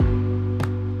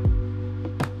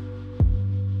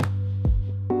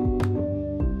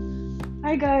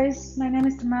Hi guys, my name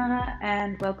is Tamara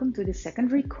and welcome to the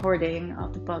second recording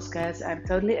of the podcast. I'm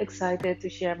totally excited to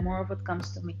share more of what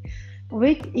comes to me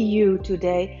with you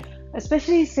today,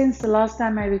 especially since the last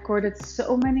time I recorded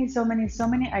so many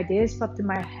ideas popped in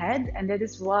my head, and that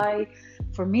is why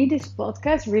for me this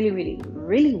podcast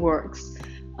really works.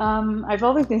 I've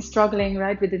always been struggling,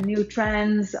 right, with the new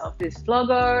trends of these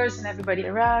vloggers and everybody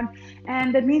around,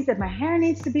 and that means that my hair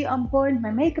needs to be on point, my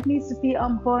makeup needs to be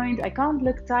on point, I can't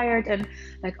look tired, and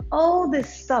like all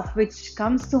this stuff which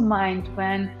comes to mind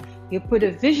when you put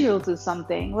a visual to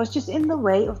something was just in the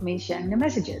way of me sharing the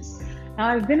messages. Now,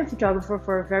 I've been a photographer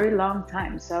for a very long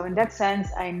time, so in that sense,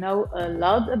 I know a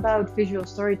lot about visual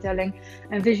storytelling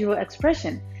and visual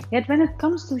expression. Yet, when it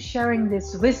comes to sharing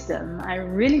this wisdom, I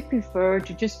really prefer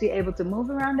to just be able to move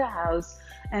around the house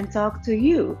and talk to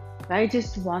you, right?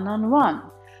 Just one on one,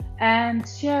 and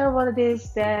share what it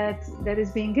is that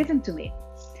is being given to me.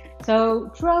 So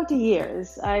throughout the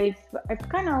years, I've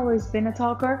kind of always been a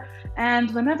talker,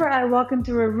 and whenever I walk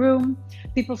into a room,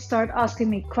 people start asking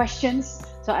me questions.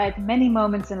 So I had many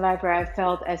moments in life where I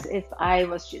felt as if I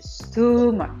was just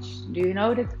too much. Do you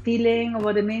know that feeling of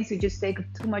what it means to just take up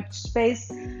too much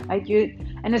space?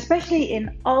 And especially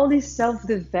in all these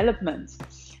self-development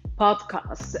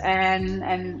podcasts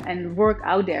and work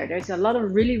out there. There's a lot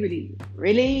of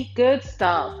really good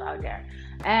stuff out there.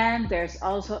 And there's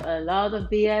also a lot of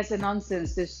BS and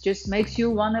nonsense. This just makes you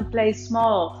want to play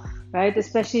small, right?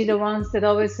 Especially the ones that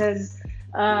always says,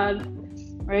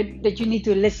 right, that you need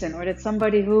to listen, or that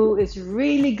somebody who is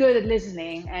really good at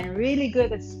listening and really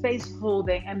good at space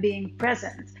holding and being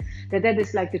present, that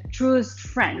is like the truest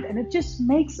friend. And it just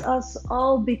makes us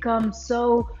all become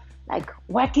so like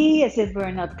wacky, as if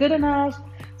we're not good enough.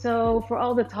 So for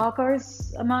all the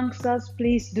talkers amongst us,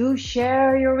 please do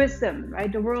share your wisdom, right?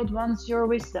 The world wants your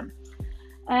wisdom.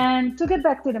 And to get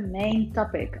back to the main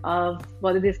topic of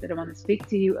what it is that I want to speak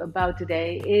to you about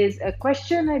today is a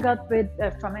question I got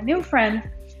from a new friend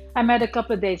I met a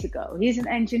couple of days ago. He's an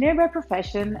engineer by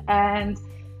profession and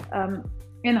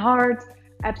in heart,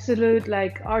 absolute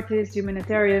like artist,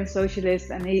 humanitarian, socialist,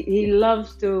 and he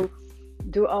loves to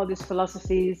do all these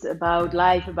philosophies about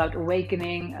life, about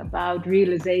awakening, about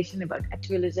realization, about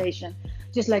actualization,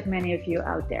 just like many of you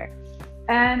out there.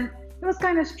 And he was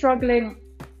kind of struggling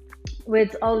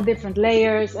with all the different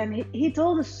layers, and he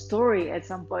told a story at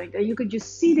some point, and you could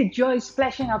just see the joy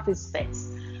splashing off his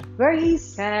face, where he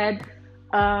said,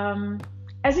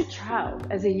 as a child,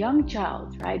 as a young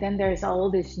child, right, and there's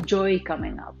all this joy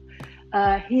coming up,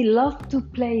 he loved to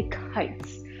play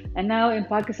kites. And now in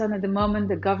Pakistan at the moment,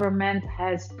 the government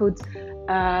has put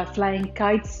flying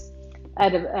kites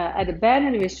at a ban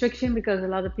and a restriction because a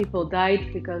lot of people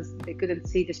died because they couldn't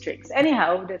see the strings.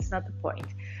 Anyhow, that's not the point.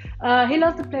 He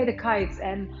loved to play the kites,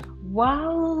 and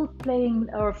while playing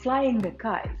or flying the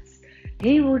kites,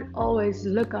 he would always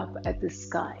look up at the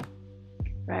sky,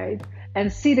 right,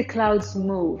 and see the clouds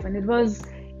move. And it was,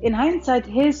 in hindsight,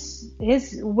 his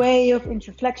way of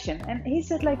introspection. And he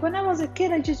said, like, when I was a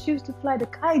kid, I just used to fly the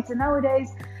kites, and nowadays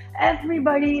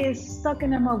everybody is stuck in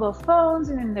their mobile phones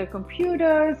and in their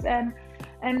computers, and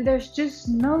there's just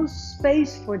no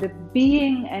space for the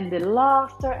being and the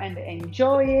laughter and the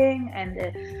enjoying and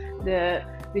the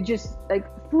just like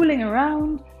fooling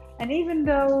around. And even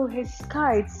though his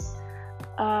kites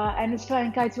and his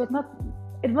flying kites was not,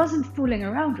 it wasn't fooling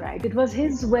around, right? It was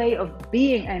his way of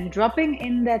being and dropping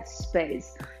in that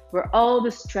space where all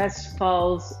the stress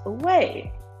falls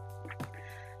away.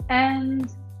 And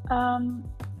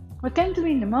what came to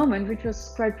me in the moment, which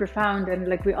was quite profound, and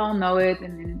like we all know it,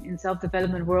 and in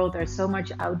self-development world, there's so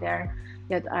much out there,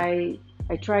 yet I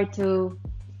try to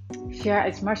share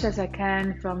as much as I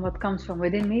can from what comes from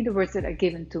within me, the words that are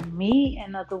given to me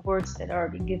and not the words that are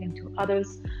being given to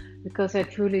others, because I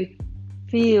truly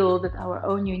feel that our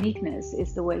own uniqueness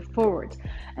is the way forward,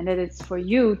 and that it's for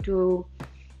you to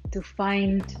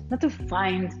find, not to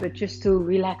find, but just to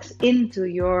relax into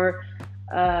your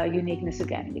uniqueness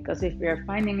again. Because if we are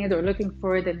finding it or looking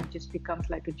for it, then it just becomes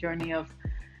like a journey of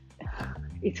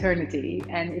eternity,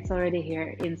 and it's already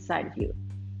here inside of you.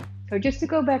 So just to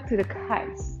go back to the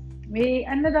kites, we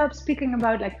ended up speaking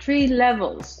about like 3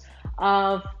 levels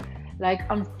of like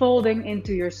unfolding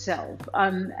into yourself,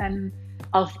 and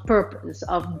of purpose,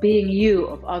 of being you,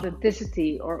 of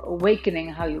authenticity, or awakening,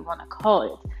 how you want to call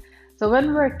it. So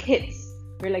when we're kids,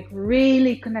 we're like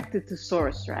really connected to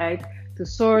source, right? To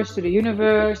source, to the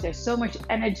universe. There's so much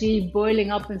energy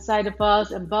boiling up inside of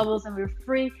us and bubbles, and we're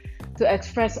free to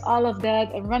express all of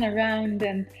that and run around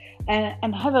and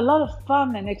have a lot of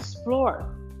fun and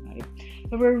explore, right?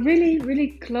 So we're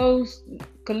really close,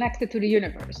 connected to the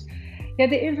universe. Yet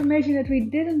the information that we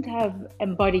didn't have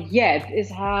embodied yet is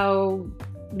how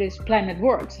this planet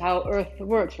works, how Earth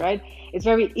works, right? It's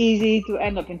very easy to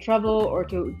end up in trouble or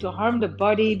to harm the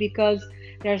body because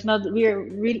there's not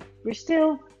we're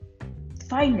still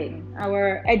finding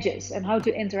our edges and how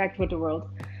to interact with the world.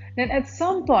 Then at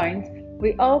some point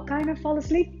we all kind of fall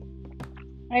asleep,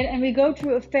 right? And we go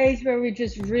through a phase where we're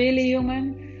just really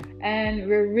human and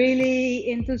we're really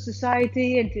into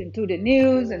society and into the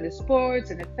news and the sports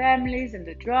and the families and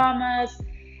the dramas.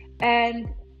 And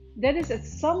that is at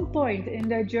some point in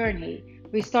their journey,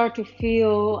 we start to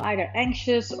feel either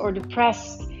anxious or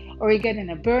depressed, or we get in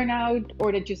a burnout,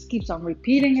 or that just keeps on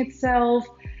repeating itself.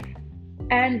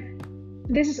 And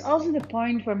this is also the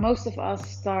point where most of us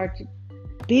start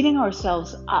beating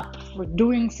ourselves up for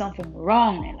doing something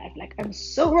wrong in life. Like, I'm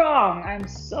so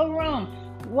wrong.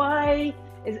 Why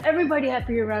is everybody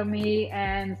happy around me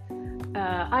and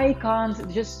I can't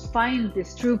just find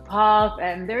this true path,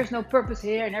 and there's no purpose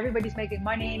here, and everybody's making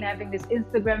money and having this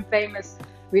Instagram famous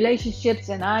relationships,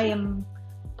 and I am,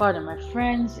 pardon my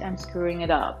French, I'm screwing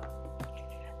it up.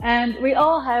 And we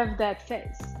all have that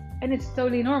phase, and it's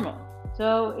totally normal.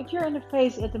 So if you're in a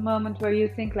phase at the moment where you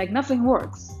think like nothing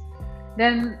works,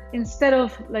 then instead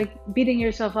of like beating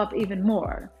yourself up even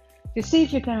more, you see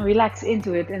if you can relax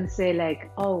into it and say like,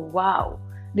 oh wow,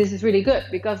 this is really good,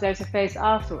 because there's a phase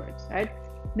afterwards, right?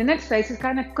 The next phase is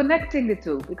kind of connecting the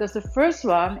two, because the first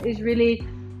one is really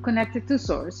connected to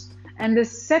source and the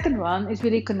second one is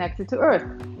really connected to earth.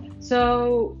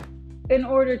 So in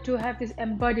order to have this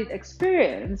embodied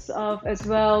experience of as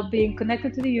well being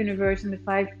connected to the universe in the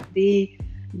 5D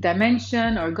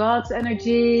dimension or God's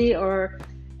energy, or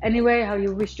anyway how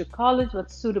you wish to call it,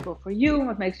 what's suitable for you,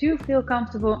 what makes you feel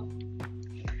comfortable,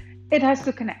 it has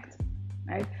to connect,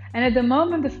 right? And at the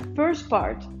moment, the first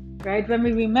part, right, when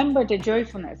we remember the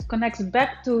joyfulness, connects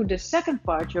back to the second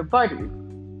part, your body,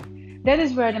 that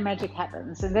is where the magic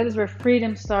happens, and that is where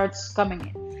freedom starts coming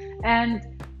in. And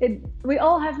we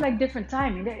all have like different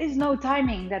timing. There is no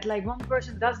timing that like one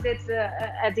person does it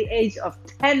at the age of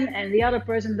 10 and the other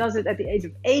person does it at the age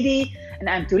of 80, and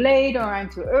I'm too late or I'm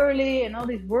too early, and all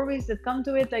these worries that come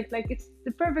to it. Like it's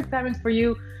the perfect timing for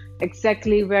you,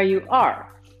 exactly where you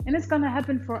are. And it's gonna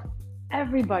happen for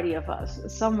everybody of us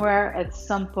somewhere at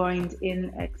some point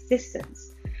in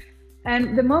existence.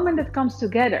 And the moment that comes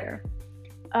together,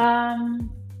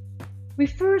 we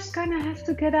first kind of have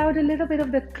to get out a little bit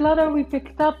of the clutter we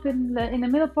picked up in the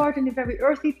middle part, in the very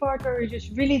earthy part, where we're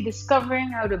just really discovering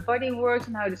how the body works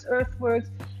and how this earth works.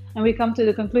 And we come to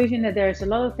the conclusion that there's a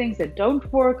lot of things that don't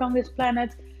work on this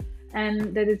planet,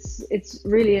 and that it's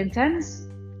really intense.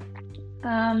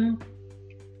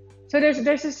 So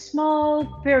there's a small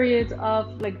period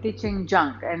of like ditching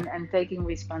junk and taking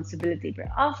responsibility. But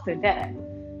after that,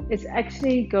 it's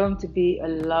actually going to be a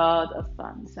lot of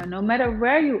fun. So no matter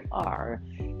where you are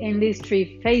in these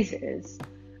three phases,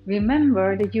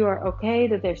 remember that you are okay,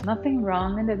 that there's nothing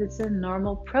wrong, and that it's a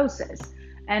normal process,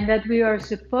 and that we are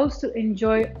supposed to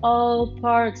enjoy all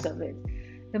parts of it.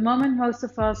 The moment most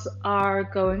of us are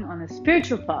going on a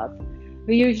spiritual path,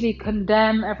 we usually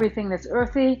condemn everything that's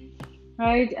earthy,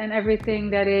 right? And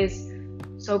everything that is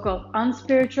so-called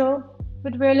unspiritual,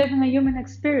 but we're living a human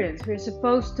experience. We're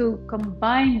supposed to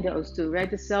combine those two, right?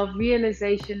 The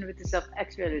self-realization with the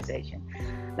self-actualization,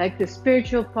 like the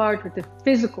spiritual part with the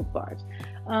physical part.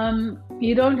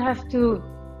 You don't have to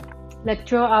like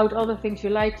throw out all the things you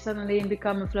like suddenly and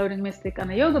become a floating mystic on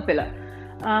a yoga pillar.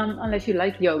 Unless you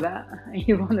like yoga and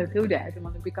you want to do that and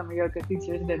want to become a yoga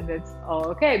teacher, then that's all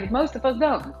okay. But most of us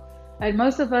don't. And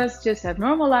most of us just have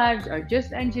normal lives, are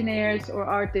just engineers or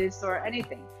artists or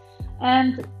anything.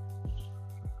 And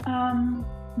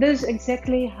that is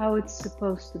exactly how it's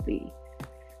supposed to be.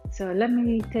 So let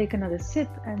me take another sip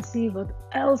and see what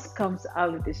else comes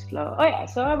out of this flow. Oh yeah,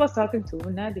 so I was talking to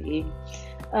Nadim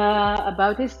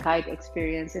about his kite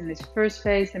experience in this first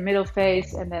phase, the middle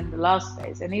phase, and then the last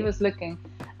phase. And he was looking,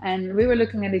 and we were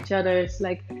looking at each other. It's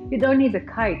like, you don't need a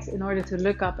kite in order to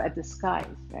look up at the skies,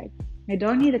 right? You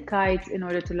don't need a kite in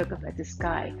order to look up at the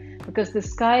sky, because the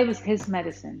sky was his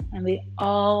medicine, and we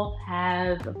all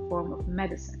have a form of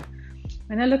medicine.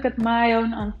 When I look at my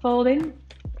own unfolding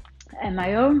and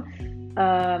my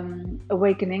own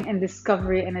awakening and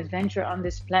discovery and adventure on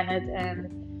this planet,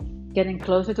 and getting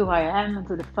closer to who I am and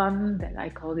to the fun that I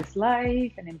call this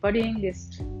life, and embodying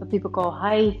this, what people call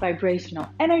high vibrational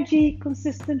energy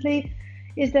consistently,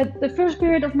 is that the first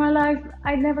period of my life,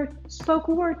 I never spoke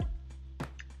a word.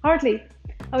 Hardly.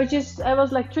 I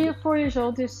was like 3 or 4 years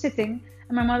old, just sitting,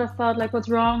 and my mother thought like, what's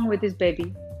wrong with this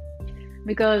baby?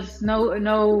 Because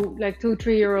no like 2,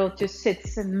 3-year-old just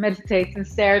sits and meditates and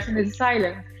stares and is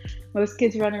silent. most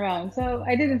kids run around. So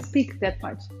I didn't speak that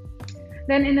much.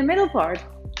 Then in the middle part,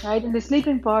 right, in the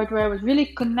sleeping part where I was really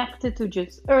connected to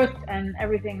just earth and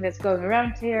everything that's going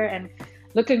around here and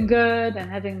looking good and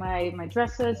having my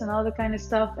dresses and all the kind of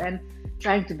stuff and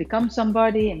trying to become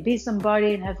somebody and be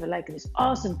somebody and have like this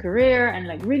awesome career and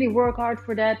like really work hard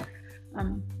for that,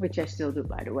 which I still do,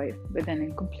 by the way, but then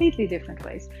in completely different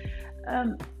ways.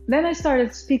 Then I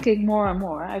started speaking more and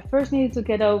more. I first needed to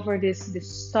get over this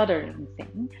stuttering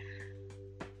thing.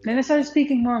 Then I started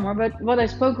speaking more and more, but what I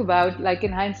spoke about, like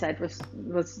in hindsight, was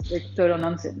like total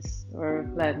nonsense or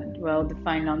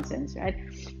well-defined nonsense, right?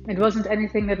 It wasn't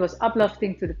anything that was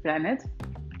uplifting to the planet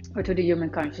or to the human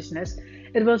consciousness.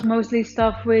 It was mostly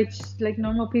stuff which, like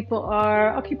normal people,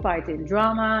 are occupied in: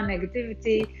 drama,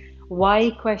 negativity,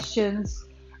 why questions,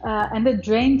 and it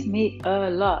drained me a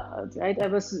lot, right? I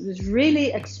was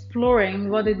really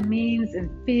exploring what it means and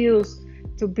feels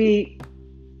to be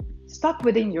stuck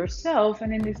within yourself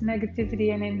and in this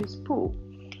negativity and in this pool.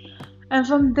 And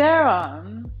from there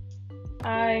on,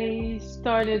 I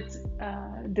started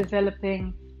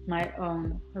developing my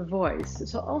own voice.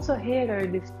 So also here there are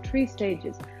these 3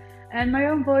 stages. And my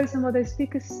own voice and what I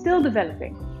speak is still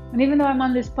developing. And even though I'm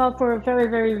on this path for a very,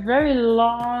 very, very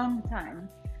long time,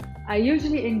 I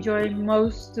usually enjoy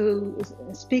most to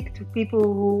speak to people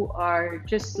who are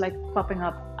just like popping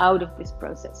up out of this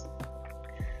process.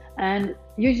 And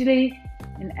usually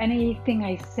in anything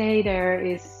I say, there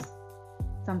is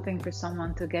something for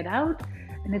someone to get out.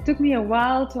 And it took me a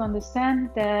while to understand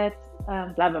that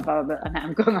blah, blah, blah, blah. And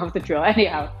I'm going off the trail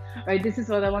anyhow, right? This is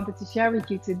what I wanted to share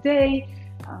with you today.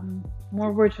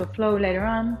 More words will flow later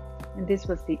on. And this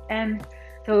was the end.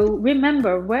 So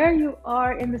remember, where you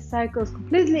are in the cycle is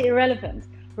completely irrelevant.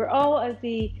 We're all at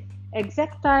the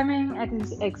exact timing, at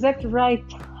the exact right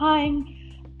time.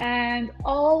 And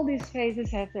all these phases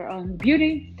have their own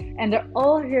beauty, and they're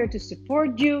all here to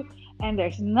support you. And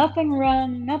there's nothing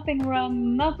wrong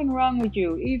with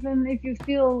you. Even if you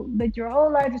feel that your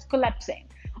whole life is collapsing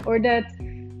or that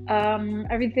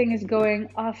everything is going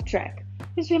off track.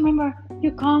 Just remember,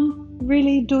 you can't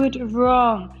really do it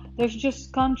wrong. There's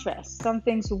just contrast. Some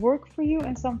things work for you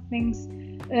and some things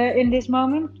in this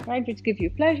moment, right, which give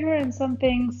you pleasure, and some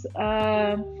things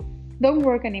don't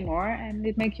work anymore and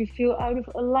it makes you feel out of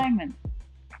alignment.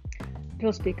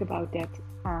 We'll speak about that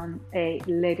on a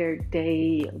later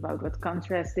day, about what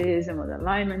contrast is and what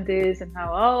alignment is and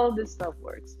how all this stuff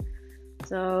works.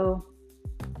 So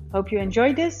hope you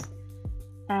enjoyed this,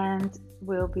 and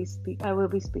I will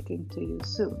be speaking to you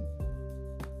soon.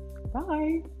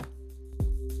 Bye.